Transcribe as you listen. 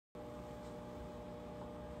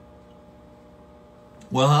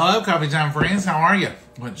Well, hello, Coffee Time friends. How are you?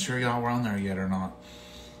 Wasn't sure y'all were on there yet or not.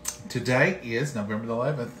 Today is November the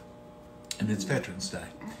 11th, and it's Veterans Day.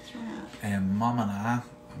 That's right. And Mama and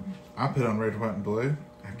I put on red, white, and blue.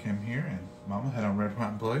 I came here, and Mama had on red, white,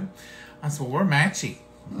 and blue. I said, well, we're matchy.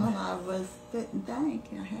 Well, I didn't think.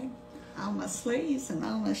 I had on my sleeves and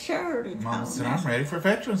on my shirt. Mama said, I'm ready for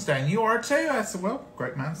Veterans Day, and you are too. I said, well,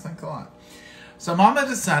 great minds think alike. So Mama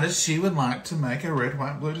decided she would like to make a red,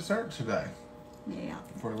 white, and blue dessert today. Yeah.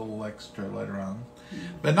 For a little extra later on.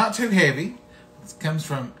 But not too heavy. This comes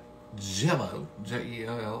from Jello,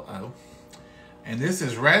 Jello. And this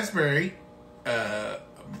is raspberry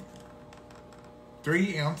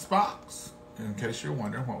 3-ounce box. In case you're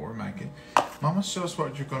wondering what we're making. Mama, show us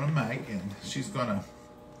what you're going to make, and she's going to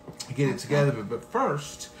get it together. But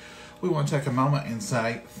first, we want to take a moment and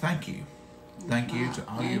say thank you. Thank you to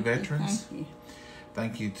all you veterans. Thank you.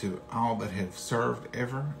 Thank you to all that have served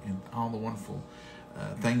ever, and all the wonderful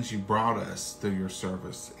things you brought us through your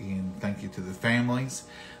service. And thank you to the families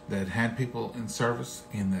that had people in service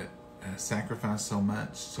and that sacrificed so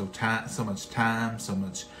much, so much time, so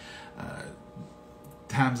much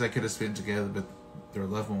times they could have spent together, but their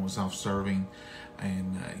loved one was off serving,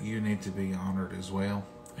 and you need to be honored as well.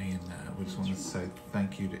 And we just want to say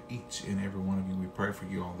thank you to each and every one of you. We pray for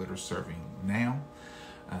you all that are serving now.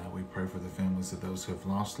 We pray for the families of those who have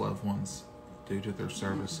lost loved ones due to their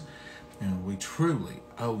service. And we truly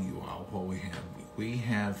owe you all what we have. We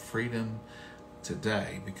have freedom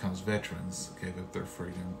today because veterans gave up their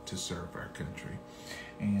freedom to serve our country.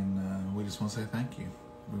 And we just want to say thank you.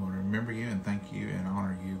 We want to remember you and thank you and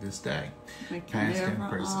honor you this day. We can past and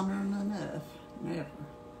never present. honor them enough. Never.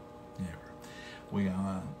 Never. We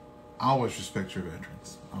always respect your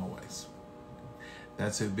veterans. Always.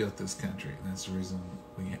 That's who built this country. That's the reason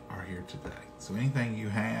we are here today. So anything you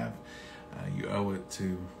have, you owe it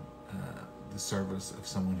to the service of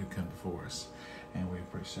someone who came before us. And we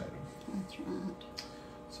appreciate them. That's right.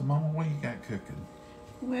 So, Mama, what you got cooking?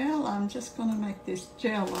 Well, I'm just going to make this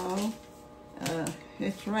Jello.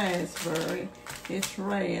 It's raspberry. It's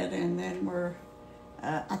red. And then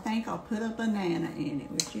I think I'll put a banana in it.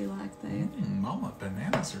 Would you like that? Mama,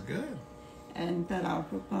 bananas are good. And then I'm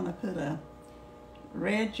going to put a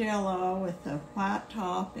red Jello with a white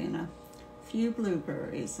top and a few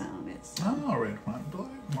blueberries on it. So, red, white, and blue,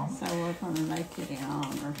 Mama. so we're going to make it in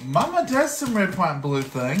honor. Mama does some red, white, and blue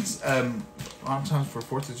things. A lot of times for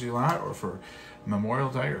 4th of July or for Memorial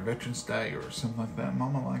Day or Veterans Day or something like that.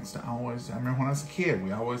 Mama likes to always, I remember when I was a kid,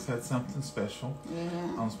 we always had something special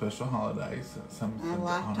on special holidays. I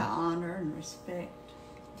like to honor and respect.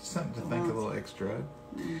 Something to think a little extra.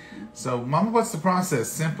 So, Mama, what's the process?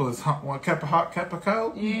 Simple as 1 cup of hot, cup of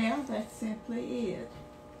cold? Yeah, that's simply it.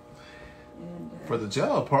 And, for the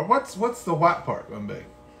Jello part, what's the white part going to be?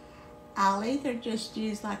 I'll either just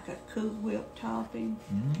use like a Cool Whip topping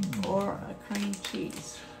or a cream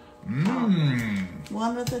cheese.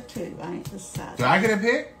 One of the two. I ain't decided. Do I get a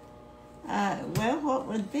pick? Well, what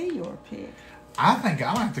would be your pick? I think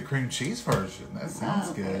I like the cream cheese version. That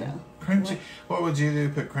sounds good. Well, cream cheese. What would you do?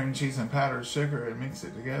 Put cream cheese and powdered sugar and mix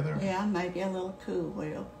it together? Yeah, maybe a little Cool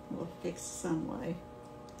Whip. We'll fix it some way.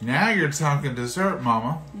 Now you're talking dessert,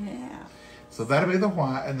 Mama. Yeah. So that'll be the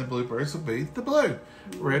white, and the blueberries will be the blue.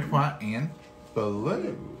 Red, white, and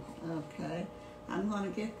blue. Okay. I'm going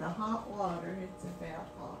to get the hot water. It's about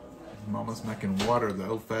hot enough. Mama's making water the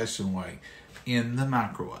old-fashioned way, in the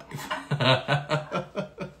microwave.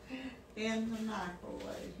 In the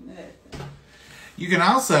microwave, nothing. You can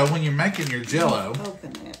also, when you're making your Jello,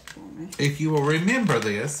 Open that for me. if you will remember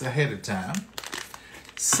this ahead of time,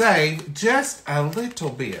 save just a little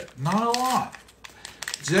bit, not a lot.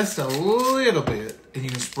 Just a little bit, and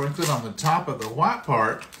you can sprinkle it on the top of the white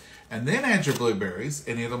part, and then add your blueberries,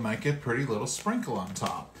 and it'll make a pretty little sprinkle on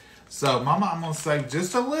top. So, Mama, I'm going to save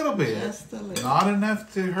just a little bit. Just a little. Not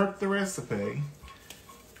enough to hurt the recipe.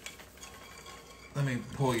 Let me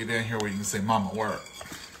pull you down here where you can see Mama work.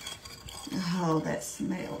 Oh, that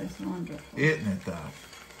smell is wonderful. Isn't it, though?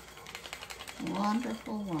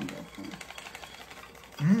 Wonderful, wonderful.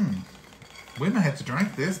 We may have to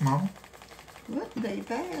drink this, Mama. Wouldn't be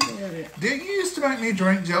bad, would it? Did you used to make me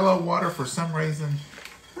drink Jello water for some reason?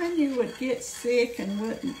 When you would get sick and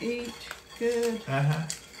wouldn't eat good,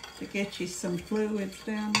 to get you some fluids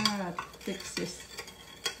down there, I'd fix this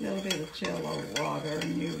little bit of Jello water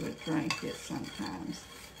and you would drink it sometimes.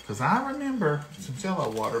 Because I remember some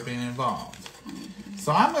Jello water being involved.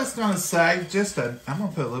 So I'm just going to save just I'm going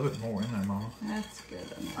to put a little bit more in there, Mama. That's good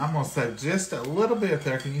enough. I'm going to save just a little bit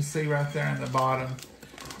there. Can you see right there in the bottom?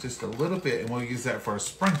 Just a little bit, and we'll use that for a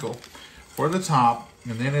sprinkle for the top,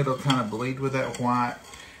 and then it'll kind of bleed with that white.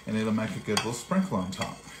 and it'll make a good little sprinkle on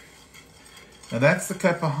top. Now that's the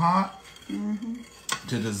cup of hot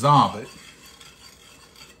to dissolve it.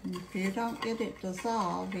 And if you don't get it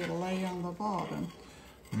dissolved, it'll lay on the bottom.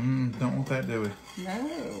 Don't want that, do we?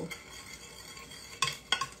 No.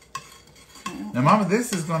 Now, Mama,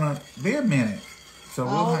 this is going to be a minute. So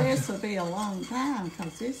we'll have this will be a long time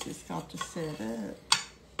because this has got to set up.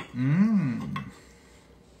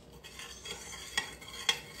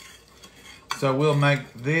 So we'll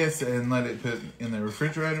make this and let it put in the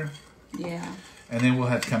refrigerator? Yeah. And then we'll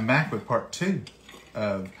have to come back with part 2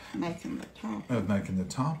 of making the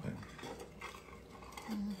topping.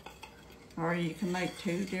 Or you can make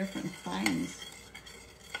 2 different things.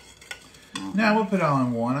 No, we'll put it all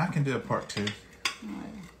in one. I can do a part 2.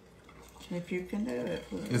 If you can do it.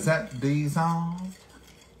 Is that dissolved?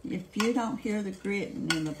 If you don't hear the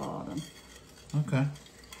gritting in the bottom. Okay.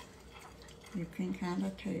 You can kind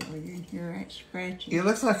of tell. You can hear it scratching. It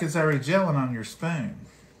looks like it's already gelling on your spoon.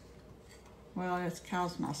 Well, it's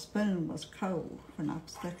because my spoon was cold when I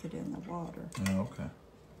stuck it in the water. Oh, okay.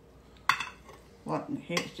 Wasn't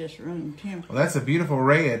it? It's just room temperature. Well, that's a beautiful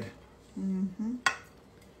red.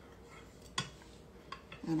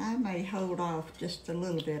 And I may hold off just a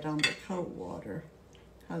little bit on the cold water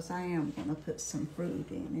because I am going to put some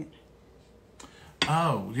fruit in it.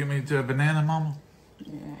 Oh, you mean to do a banana, Mama?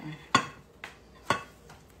 Yeah.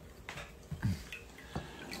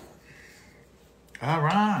 All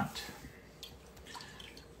right.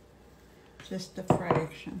 Just a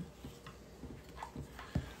fraction.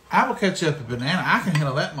 I will cut you up a banana. I can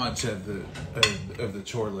handle that much of the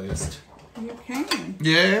chore list. You can.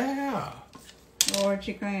 Yeah. Lord,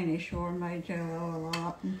 your granny sure made Jello a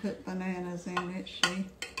lot and put bananas in it.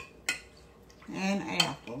 And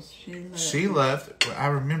apples. She loved. I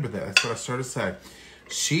remember that. That's what I started to say.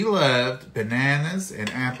 She loved bananas and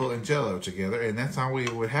apple and Jello together, and that's all we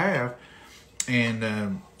would have.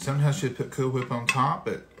 And sometimes she'd put Cool Whip on top,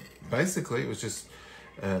 but basically it was just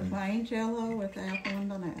plain Jello with apple and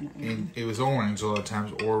banana. And it was orange a lot of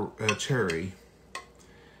times, or cherry.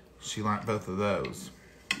 She liked both of those.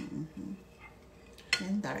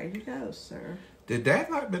 And there you go, sir. Did Dad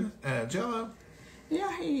like Jello?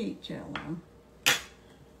 Yeah, he eat Jello.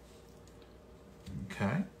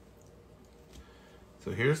 Okay.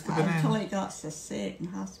 So here's the banana. Until he got so sick in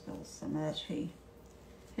hospital so much,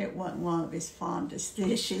 it wasn't one of his fondest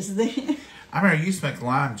dishes then. I remember you used to make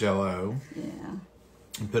lime Jello. Yeah.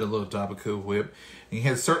 And put a little dab of Cool Whip. And you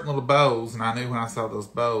had certain little bowls, and I knew when I saw those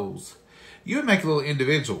bowls, you would make little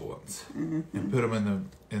individual ones and put them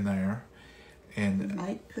in there. And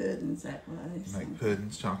make puddings that way. Make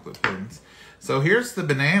puddings, chocolate puddings. So here's the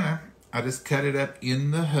banana. I just cut it up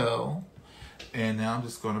in the hull. And now I'm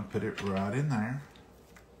just going to put it right in there.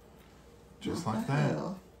 Just like that.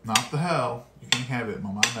 Not the hull. You can have it,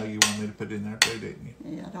 Mama. I know you wanted me to put it in there too, didn't you?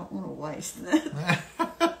 Yeah, I don't want to waste that.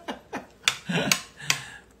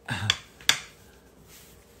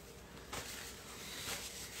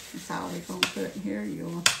 That's all we're going to put in here. You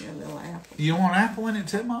want your little apple. You want apple in it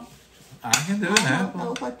too, Mom? I can do an apple. I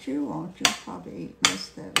don't know what you want. You'll probably eat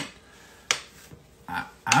most of it.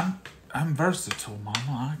 I'm versatile,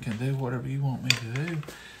 Mama. I can do whatever you want me to do.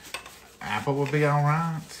 Apple would be all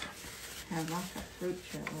right. Have like a fruit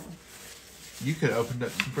Jello. You could open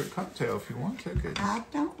up some fruit cocktail if you want to, couldn't you? I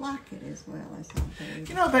don't like it as well as I do.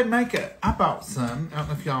 You know, they make I bought some. I don't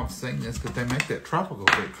know if y'all have seen this, but they make that tropical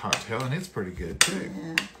fruit cocktail, and it's pretty good, too.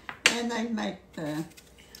 Yeah. And they make the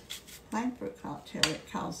plain fruit cocktail. It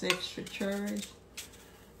calls extra cherries.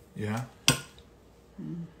 Yeah.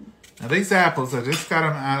 Now, these apples, I just got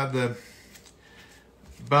them out of the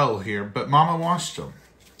bowl here, but Mama washed them.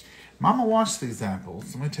 Mama washed these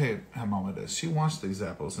apples. Let me tell you how Mama does. She washed these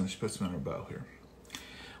apples and she puts them in her bowl here.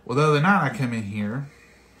 Well, the other night I come in here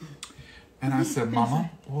and I said, Mama,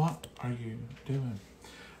 what are you doing?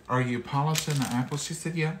 Are you polishing the apples? She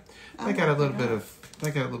said, yeah. They got a little bit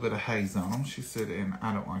of haze on them. She said, and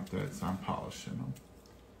I don't like that, so I'm polishing them.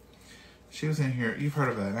 She was in here. You've heard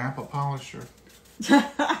of an apple polisher?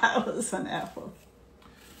 I was an apple.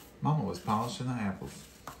 Mama was polishing the apples.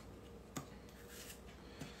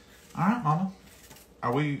 All right, Mama.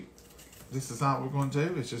 This is all we're going to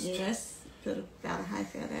do? It's just... Yes. Put about a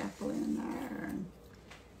half that apple in there. And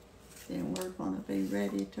then we're going to be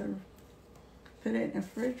ready to put it in the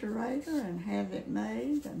refrigerator and have it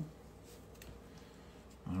made. And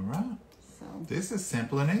all right. So this is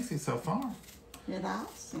simple and easy so far. It's all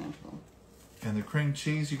simple. And the cream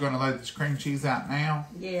cheese, you're going to lay this cream cheese out now?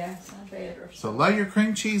 Yes, I better. So lay your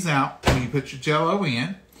cream cheese out when you put your Jello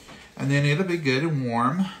in. And then it'll be good and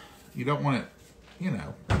warm. You don't want it,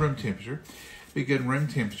 room temperature. Be good in room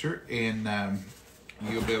temperature. And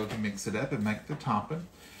you'll be able to mix it up and make the topping.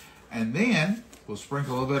 And then we'll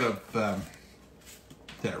sprinkle a little bit of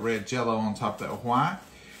that red Jello on top of that white,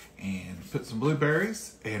 and put some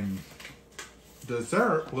blueberries, and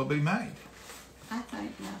dessert will be made. I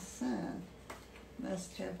think my son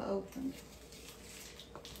must have opened.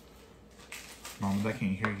 Mama, they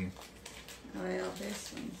can't hear you. Well,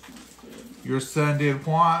 this one's not good. Your son did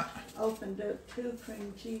what? Opened up 2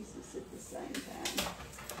 cream cheeses at the same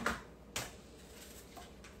time.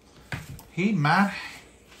 He might.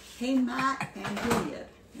 He might and did.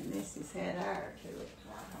 And this has had air to it.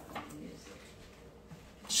 I don't want to use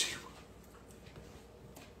it.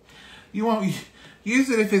 You won't use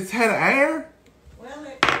it if it's had air? Well,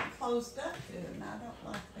 it closed up to it, and I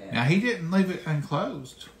don't like that. Now, he didn't leave it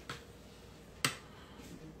unclosed.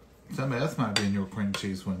 Somebody else might have been your cream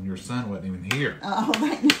cheese when your son wasn't even here. Oh,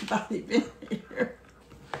 ain't nobody been here.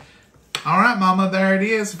 All right, Mama, there it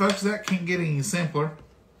is. Folks, that can't get any simpler.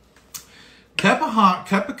 Cup of hot,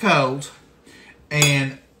 cup of cold,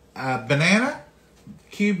 and a banana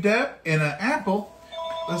cubed up, and an apple.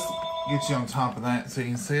 Let's get you on top of that so you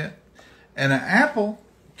can see it. And an apple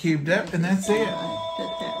cubed up, and that's it.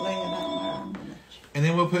 Put that lid on there. And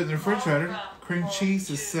then we'll put it in the refrigerator. Cream cheese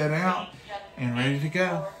is set out and ready to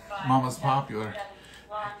go. Mama's popular.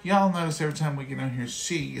 Y'all notice every time we get on here,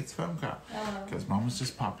 she gets a phone call. Because Mama's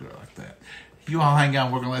just popular like that. You all hang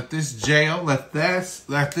on. We're going to let this gel, let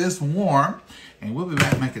this warm. And we'll be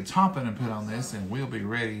back and make a topping and put on this. And we'll be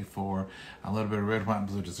ready for a little bit of red, white, and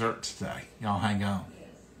blue dessert today. Y'all hang on.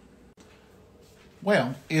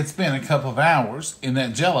 Well, it's been a couple of hours. And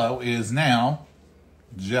that Jello is now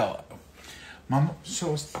Jello. Mama,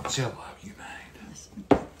 show us the Jello you made. Let's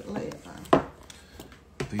put the lid on.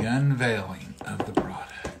 The unveiling of the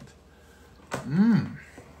product.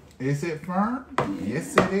 Is it firm? Yeah.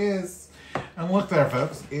 Yes, it is. And look there,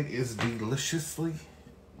 folks. It is deliciously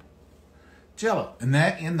Jello. And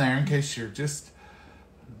that in there, in case you're just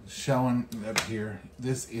showing up here,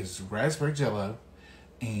 this is raspberry Jello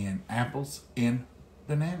and apples and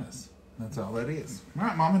bananas. That's all that is. All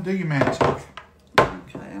right, Mama, do your magic. Okay,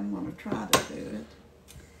 I'm going to try to do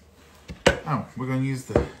it. Oh, we're going to use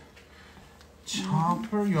the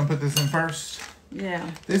chopper. You want to put this in first? Yeah,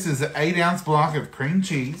 This is an 8-ounce block of cream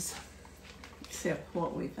cheese. except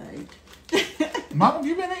what we've ate. Mama, have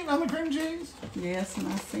you been eating on the cream cheese? Yes, and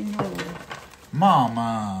I seen yours.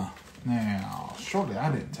 Mama, now, surely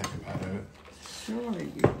I didn't take a bite of it.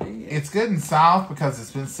 Surely you did. It's good and soft because it's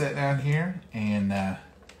been set down here, and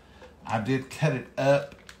I did cut it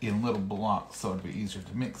up in little blocks so it'd be easier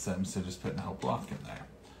to mix them instead of just putting a whole block in there.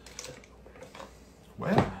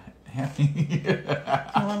 Well, Want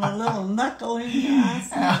a little knuckle in your eyes?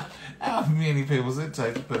 how many people does it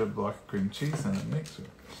take to put a block of cream cheese in a mixer?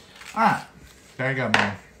 All right, there you go,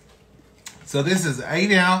 Mom. So this is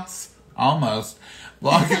 8-ounce, almost,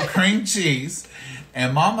 block of cream cheese,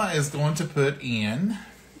 and Mama is going to put in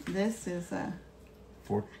This is a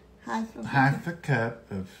half a cup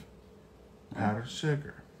of powdered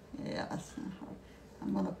sugar. Yes,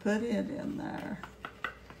 I'm going to put it in there.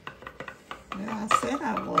 Well, I said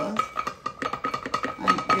I was.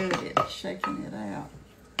 I'm good at shaking it out.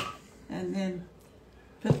 And then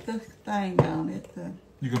put the thing on it.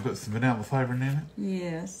 You gonna put some vanilla flavoring in it?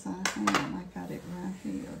 Yes, I am. I got it right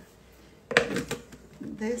here.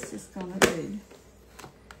 This is going to be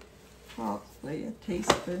probably a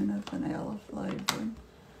teaspoon of vanilla flavoring.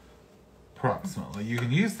 Approximately. You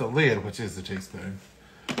can use the lid, which is a teaspoon.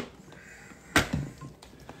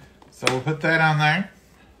 So we'll put that on there.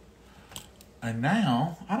 And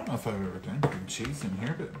now, I don't know if I've ever done cream cheese in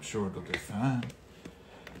here, but I'm sure it'll do fine.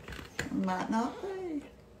 Might not be.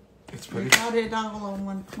 It's We pretty. got it all on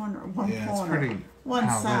one corner, It's pretty one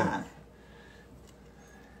piled side. up.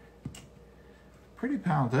 Pretty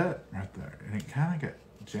piled up right there, and it kind of got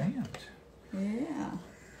jammed. Yeah.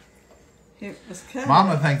 It was cut.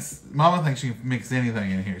 Mama thinks you can mix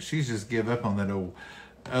anything in here. She's just give up on that old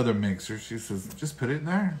other mixer. She says, just put it in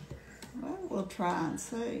there. Well, we'll try and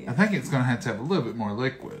see. I think it's going to have a little bit more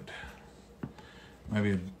liquid.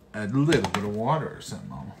 Maybe a little bit of water or something,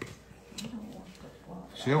 Mama. I don't want to put water.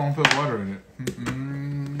 She won't put water in it.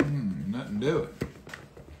 Nothing to it.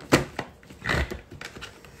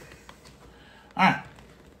 All right.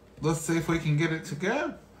 Let's see if we can get it to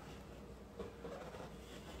go.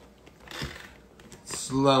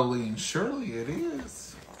 Slowly and surely it is.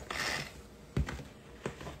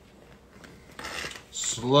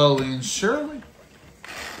 Slowly and surely.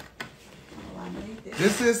 Well, I need this.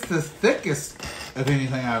 This is the thickest of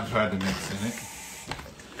anything I've tried to mix in it.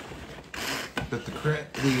 But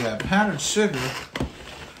the powdered sugar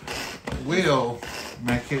will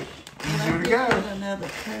make it easier to go. Put another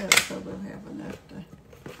cup so we'll have enough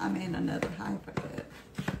another half a cup.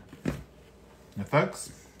 Now,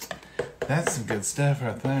 folks, that's some good stuff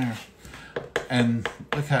right there. And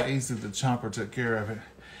look how easy the chopper took care of it.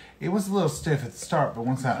 It was a little stiff at the start, but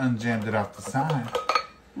once I unjammed it off the side.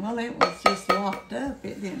 Well, it was just locked up.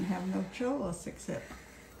 It didn't have no choice except.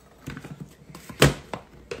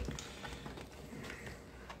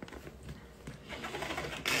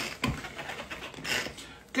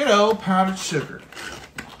 Good old powdered sugar.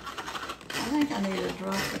 I think I need a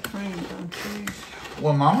drop of cream, don't you?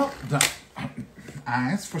 Well, Mama,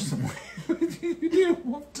 I asked for some. You didn't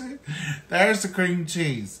want to. There's the cream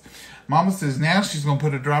cheese. Mama says now she's going to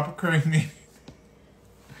put a drop of cream in.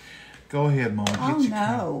 Go ahead, Mama. Oh,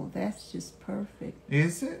 no. That's just perfect.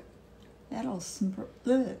 Is it? That'll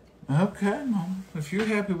look. Okay, Mama. If you're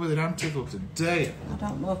happy with it, I'm tickled to death. I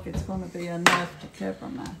don't know if it's going to be enough to cover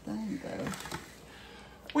my thing, though.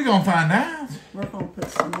 We're going to find out. We're going to put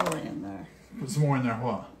some more in there. Put some more in there,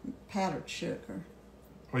 what? Powdered sugar.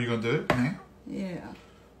 Are you going to do it now? Yeah.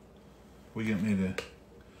 We get me to...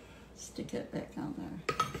 Stick it back on there.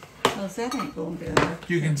 Because that ain't going to be enough.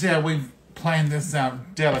 You can tell we've planned this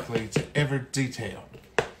out delicately to every detail.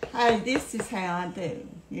 Hey, this is how I do.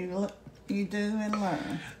 You do and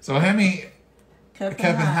learn. So how many Cup and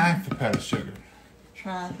half of powdered sugar?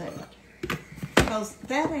 Try that. Because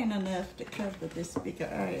that ain't enough to cover this bigger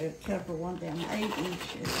area. Cover one down 8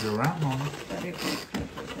 inches. You're right, Mama. But it won't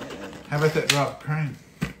cover that other. How about that drop of cream?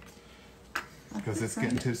 Because it's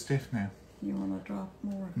getting too stiff now. You want to drop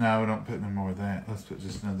more? No, we don't put no more of that. Let's put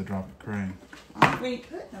just another drop of cream. Oh, we ain't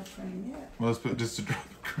put no cream yet. Well, let's put just a drop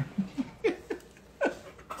of cream.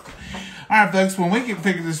 All right, folks, when we can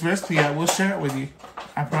figure this recipe out, we'll share it with you.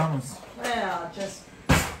 I promise. Well,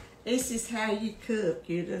 this is how you cook.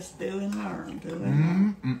 You just do and learn. Do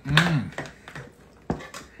and learn.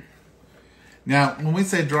 Now, when we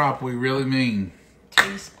say drop, we really mean...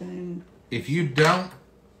 Teaspoon. If you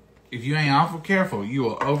ain't awful careful, you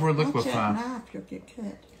will over liquefy. Watch that knife, you'll get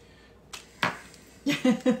cut.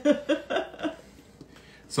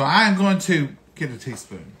 So I am going to get a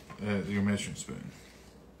teaspoon, your measuring spoon.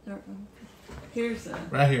 Here's a...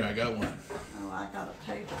 Right here, I got one. Oh, I got a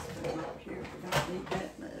tablespoon up here. We don't need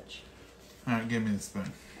that much. All right, give me the spoon.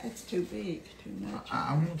 That's too big, too much.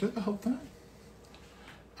 I'm going to do the whole thing.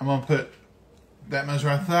 I'm going to put that much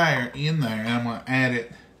right there in there, and I'm going to add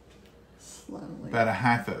it slowly. About a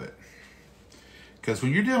half of it. Because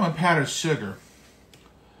when you're dealing with powdered sugar,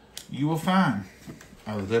 you will find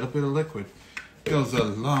a little bit of liquid goes a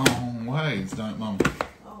long ways, don't it, Mama?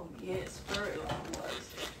 Oh, yes, very long ways.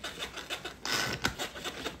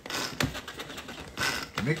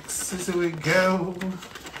 Mix as we go.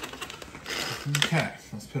 Okay,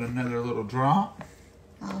 let's put another little drop.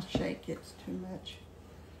 I'll shake it too much.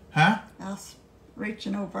 Huh?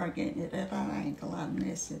 Reaching over getting it at an angle, I'd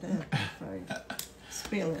mess it up. I'm afraid.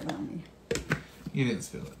 Spill it on you. You didn't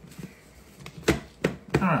spill it.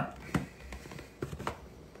 All right.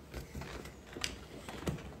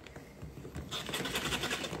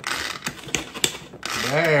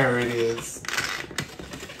 There it is.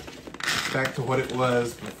 Back to what it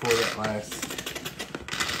was before that last.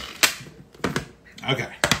 Okay.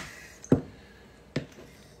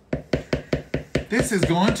 This is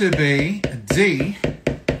going to be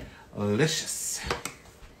delicious.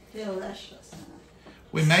 Delicious, huh?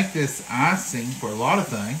 We make this icing for a lot of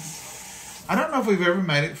things. I don't know if we've ever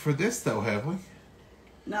made it for this though, have we?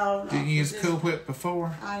 No. Did you use Cool Whip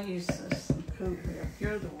before? I used some Cool Whip.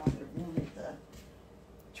 You're the one that wanted to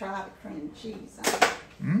try the cream cheese on it.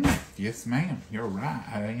 Yes, ma'am. You're right.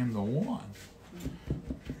 I am the one.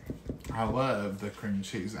 I love the cream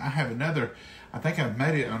cheese. I have another. I think I've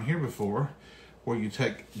made it on here before, where you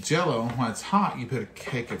take Jello and when it's hot, you put a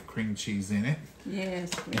cake of cream cheese in it.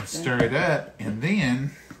 Yes. And stir it up, and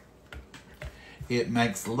then it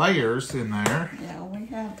makes layers in there. Yeah, we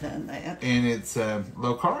have done that. And it's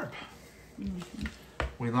low carb.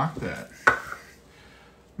 We like that.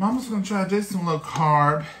 Mama's gonna try to do some low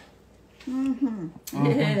carb.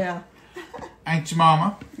 Yeah. Ain't you,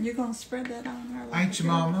 Mama? You gonna spread that on her? Like Ain't you,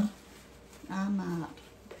 Mama? I might.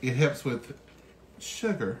 It helps with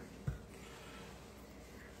sugar.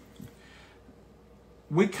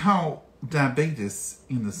 We call diabetes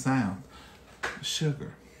in the South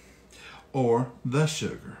sugar or the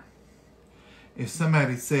sugar. If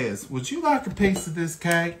somebody says, would you like a piece of this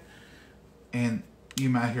cake? And you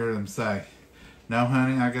might hear them say, no,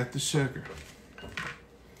 honey, I got the sugar.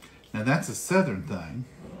 Now that's a Southern thing.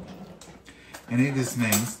 And it just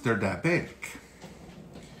means they're diabetic.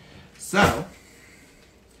 So,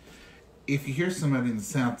 if you hear somebody in the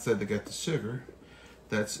South say they got the sugar,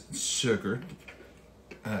 That's sugar.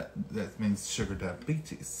 That means sugar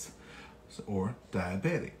diabetes or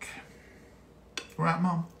diabetic. Right,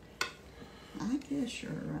 Mom? I guess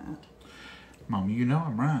you're right. Mama, you know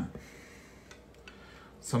I'm right.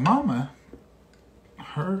 So, Mama,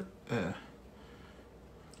 her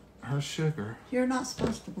sugar. You're not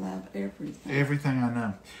supposed to blab everything. Everything I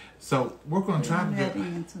know. So we're going to try to do.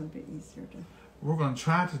 It's a bit easier to. We're going to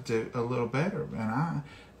try to do a little better, and I'm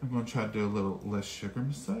going to try to do a little less sugar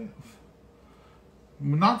myself.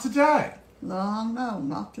 Not today. No,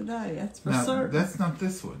 not today. That's for No, certain. that's not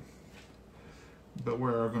this one. But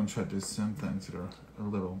we're going to try to do some things that are a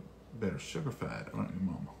little better sugar-fied, aren't you,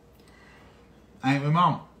 Mama? Ain't we,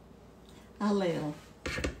 Mama? A little.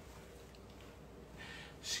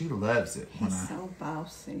 She loves it when He's so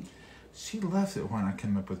bossy. She loves it when I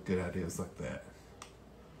come up with good ideas like that.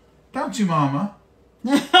 Don't you, Mama?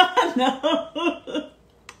 No.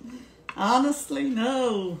 Honestly,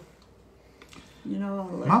 no. You know,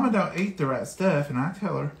 I love Mama don't eat the right stuff, and I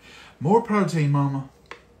tell her, more protein, Mama.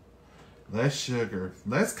 Less sugar.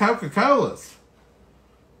 Less Coca-Colas.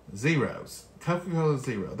 Zeros. Coca-Cola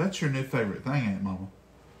zero. That's your new favorite thing, ain't it, Mama?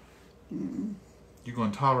 Mm. You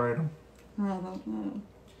going to tolerate them? I don't know.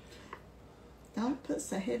 Don't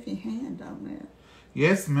put a heavy hand on that.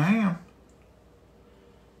 Yes, ma'am.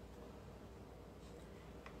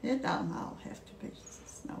 It don't all have to be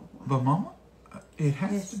Snow White. But, Mama, it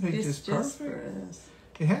has to be it's just just perfect. for us.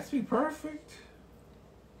 It has to be perfect.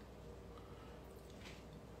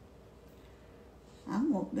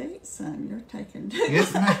 I'm going to eat some. You're taking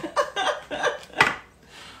Yes, ma'am.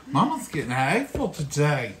 Mama's getting hateful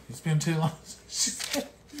today. It's been too long since she's had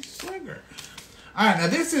sugar. All right, now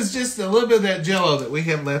this is just a little bit of that Jello that we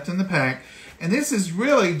have left in the pack. And this is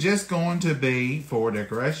really just going to be for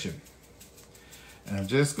decoration. And I'm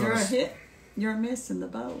just going to... You're missing the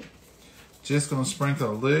bowl. Just going to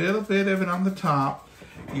sprinkle a little bit of it on the top.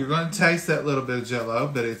 You're going to taste that little bit of Jello,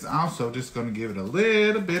 but it's also just going to give it a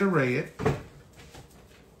little bit of red.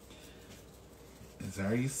 As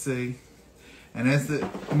there you see. And as the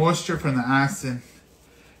moisture from the icing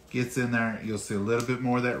gets in there, you'll see a little bit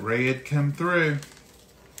more of that red come through.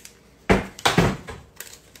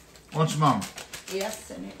 Won't you, Mama? Yes,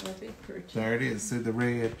 and it will be pretty. There it is. See the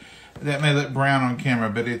red? That may look brown on camera,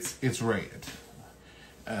 but it's red.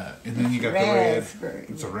 And then you got raspberry. The red.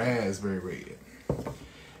 It's a raspberry red.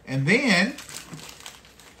 And then...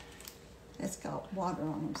 It's got water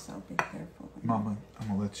on them, so be careful. Mama, I'm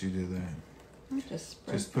going to let you do that.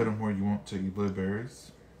 Just put them where you want to, your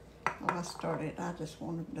blueberries. Oh, I just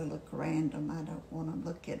want them to look random. I don't want them to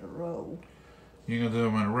look at a row. You're going to do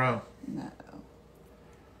them in a row? No.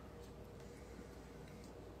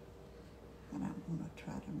 I don't want to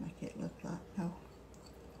try to make it look like, no.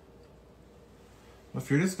 Well, if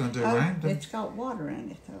you're just going to do random. It's got water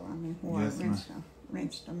in it, though. I mean, water Yes,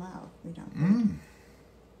 rinsed them out. We don't. Mmm.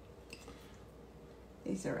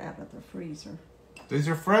 These are out of the freezer. These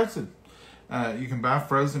are frozen. You can buy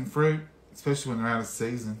frozen fruit, especially when they're out of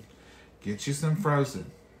season. Get you some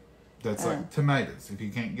frozen. That's like tomatoes. If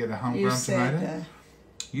you can't get a homegrown tomato,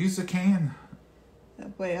 use a can.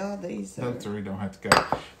 Well, these are... Those three don't have to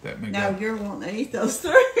go. No, you're wanting to eat those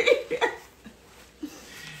three.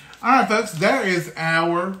 All right, folks. There is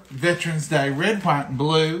our Veterans Day red, white, and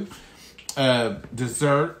blue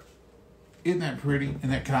dessert. Isn't that pretty?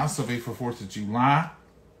 And that can also be for 4th of July.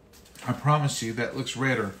 I promise you that looks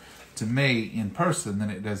redder to me in person than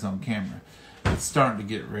it does on camera. It's starting to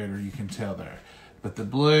get redder, you can tell there. But the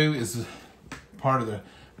blue is part of the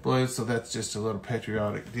blue, so that's just a little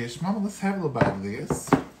patriotic dish. Mama, let's have a little bite of this.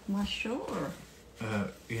 Well, sure.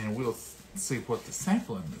 And we'll see what the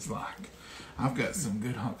sampling is like. I've got some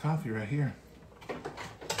good hot coffee right here.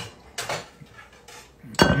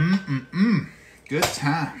 Good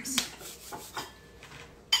times.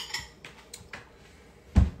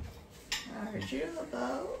 There's your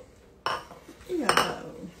bowl. Your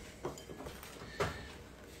bowl.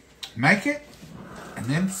 Make it and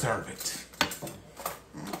then serve it.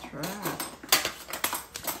 That's right.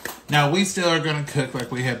 Now, we still are going to cook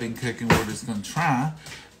like we have been cooking. We're just going to try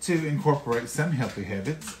to incorporate some healthy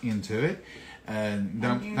habits into it.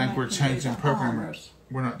 Don't think we're changing programming.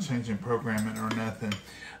 We're not changing programming or nothing.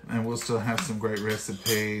 And we'll still have some great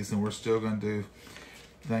recipes. And we're still going to do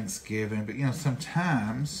Thanksgiving. But, you know,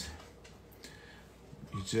 sometimes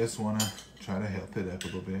you just want to try to help it up a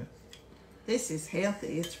little bit. This is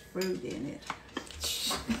healthy. It's fruit in it.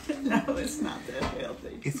 No, it's not that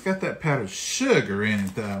healthy. It's got that powdered sugar in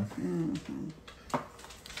it, though. Mm-hmm.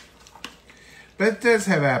 But it does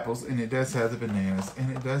have apples, and it does have the bananas,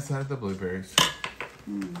 and it does have the blueberries.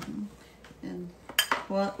 Mm-hmm. And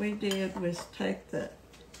what we did was take the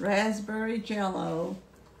raspberry Jello,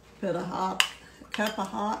 put a cup of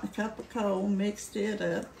hot and a cup of cold, mixed it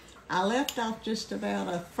up. I left off just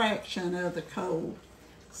about a fraction of the cold,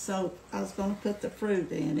 so I was going to put the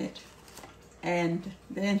fruit in it. And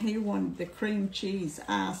then he wanted the cream cheese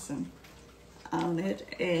icing on it,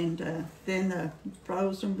 and then the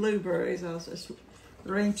frozen blueberries, I was just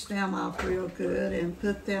rinse them off real good and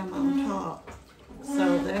put them on top.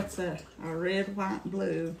 So that's a red, white, and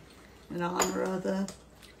blue in honor of the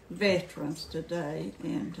veterans today,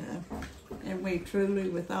 and we truly,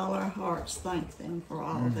 with all our hearts, thank them for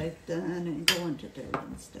all they've done and going to do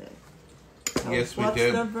and stuff. So Yes, we what's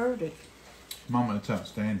do. the verdict? Mama, it's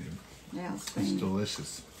outstanding. Outstanding. It's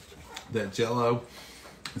delicious. That Jello,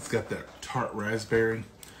 it's got that tart raspberry.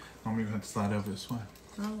 Mama, you're going to have to slide over this way.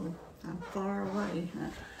 Oh, I'm far away.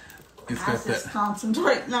 It's I got was just that.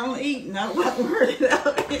 concentrating on eating. I wasn't worried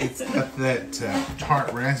about it. It's got that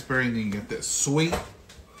tart raspberry, and then you get that sweet,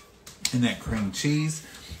 and that cream cheese,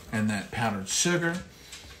 and that powdered sugar.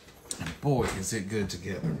 And boy, is it good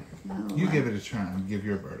together. No, You give it a try and give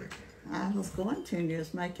your verdict. I was going to, and it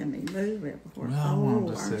was making me move it before. Well, I wanted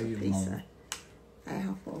to there's see a you piece more. of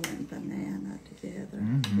apple and banana together.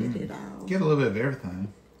 Mm-hmm. Did it all. Get a little bit of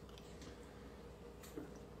everything.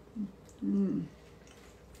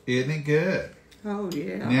 Isn't it good? Oh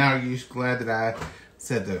yeah. Now, are you glad that I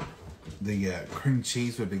said the cream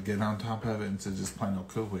cheese would be good on top of it instead of just plain old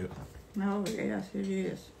Cool Whip? Oh yes, it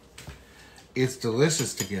is. It's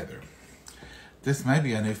delicious together. This may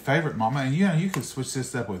be a new favorite, Mama. And you could switch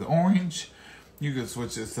this up with orange. You could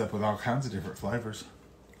switch this up with all kinds of different flavors.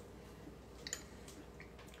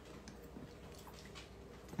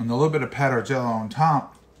 And a little bit of powdered Jello on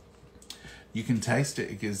top, you can taste it.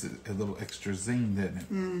 It gives it a little extra zing, doesn't it?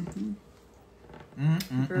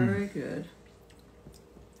 Mm-hmm. Very good.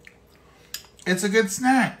 It's a good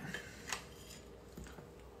snack.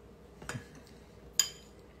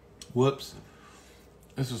 Whoops.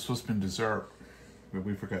 This was supposed to be dessert, but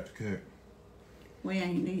we forgot to cook. We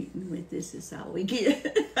ain't eating with this. Is all we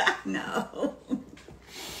get. No.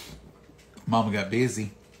 Mama got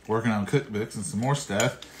busy working on cookbooks and some more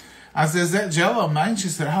stuff. I said, "Is that Jello made?" She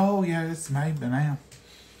said, "Oh yeah, it's made by now."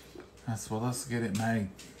 I said, "Well, let's get it made."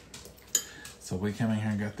 So we came in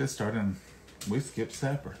here and got this started, and we skipped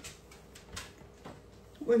supper.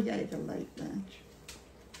 We ate a late lunch.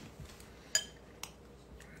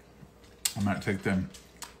 I might take them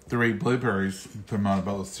 3 blueberries and put them on a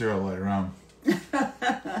bowl of cereal later on.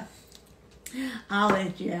 I'll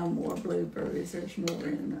let you have more blueberries. There's more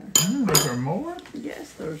in there. Is there more?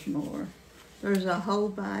 Yes, there's more. There's a whole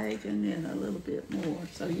bag and then a little bit more,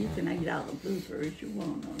 so you can eat all the blueberries you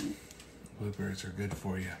want on it. Blueberries are good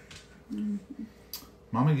for you. Mm-hmm.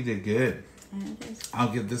 Mama, you did good. That is. I'll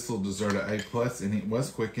give this little dessert an A+, and it was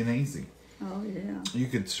quick and easy. Oh yeah. You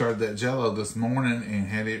could start that Jello this morning and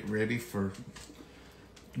had it ready for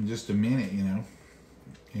just a minute, and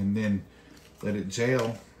then let it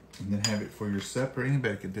gel, and then have it for your supper.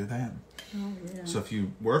 Anybody could do that. Oh yeah. So if you're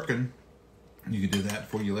working, you could do that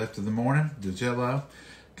before you left in the morning. The Jello,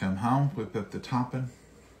 come home, whip up the topping,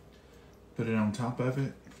 put it on top of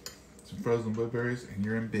it, some frozen blueberries, and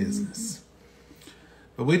you're in business. Mm-hmm.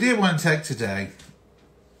 But we did want to take today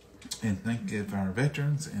and thank our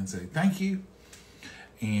veterans and say thank you.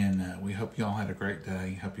 And we hope you all had a great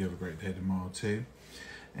day. Hope you have a great day tomorrow too.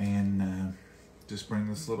 And just bring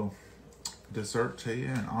this little dessert to you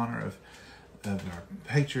in honor of our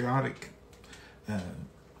patriotic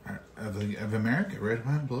of America, red,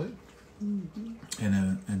 white, and blue,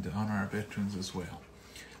 and to honor our veterans as well.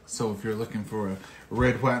 So if you're looking for a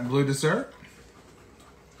red, white, and blue dessert,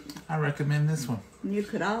 I recommend this one. You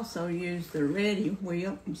could also use the Ready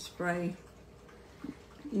Whip and spray,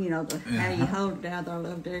 how you hold it down there a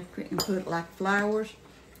little delicate and put like flowers.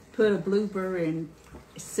 Put a blueberry in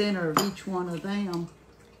the center of each one of them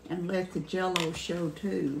and let the Jello show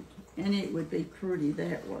too. And it would be pretty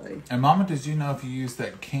that way. And Mama, did you know if you use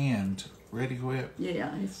that canned Ready Whip?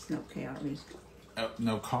 Yeah, it's no calories.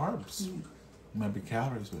 No carbs. Maybe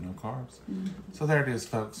calories, but no carbs. Mm-hmm. So there it is,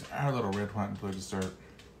 folks. Our little red, white, and blue dessert.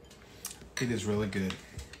 It is really good.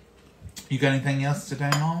 You got anything else today,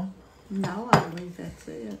 Mama? No, I believe that's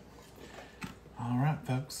it. All right,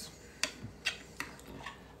 folks.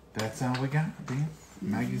 That's all we got, then.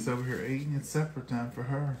 Maggie's over here eating. It's supper time for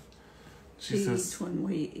her. She eats when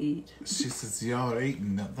we eat. She says, y'all are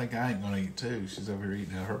eating. Don't think I ain't going to eat too. She's over here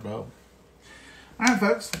eating out of her bowl. All right,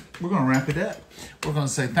 folks. We're going to wrap it up. We're going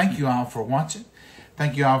to say thank you all for watching.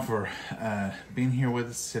 Thank you all for being here with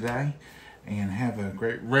us today. And have a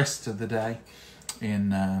great rest of the day.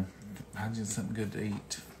 And find you something good to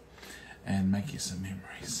eat. And make you some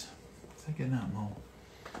memories. Say good night, Mom.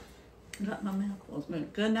 Got my mouth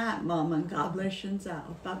closed. Good night, Mama, and God bless you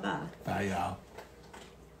all. Bye-bye. Bye, y'all.